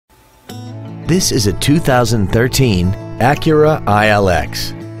This is a 2013 Acura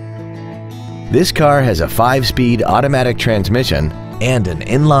ILX. This car has a 5-speed automatic transmission and an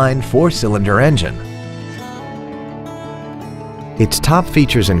inline 4-cylinder engine. Its top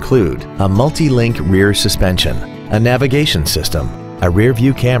features include a multi-link rear suspension, a navigation system, a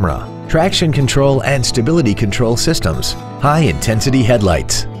rear-view camera, traction control and stability control systems, high-intensity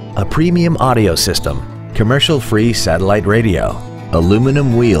headlights, a premium audio system, commercial-free satellite radio,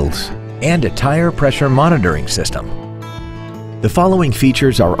 aluminum wheels, and a tire pressure monitoring system. The following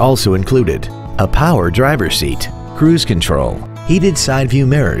features are also included: a power driver's seat, cruise control, heated side view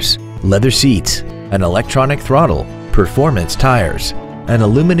mirrors, leather seats, an electronic throttle, performance tires, an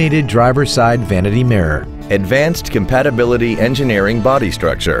illuminated driver's side vanity mirror, advanced compatibility engineering body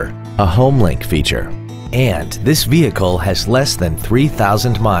structure, a home link feature, and this vehicle has less than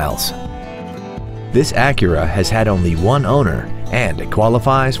 3,000 miles. This Acura has had only one owner and it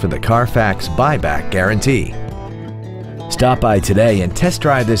qualifies for the Carfax buyback guarantee. Stop by today and test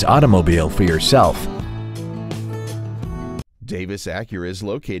drive this automobile for yourself. Davis Acura is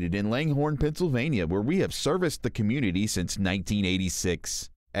located in Langhorne, Pennsylvania, where we have serviced the community since 1986.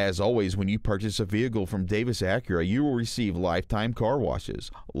 As always, when you purchase a vehicle from Davis Acura, you will receive lifetime car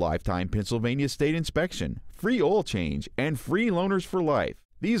washes, lifetime Pennsylvania state inspection, free oil change, and free loaners for life.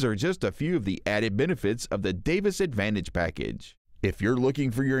 These are just a few of the added benefits of the Davis Advantage Package. If you're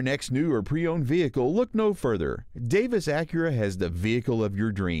looking for your next new or pre-owned vehicle, look no further. Davis Acura has the vehicle of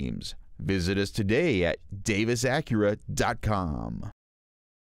your dreams. Visit us today at davisacura.com.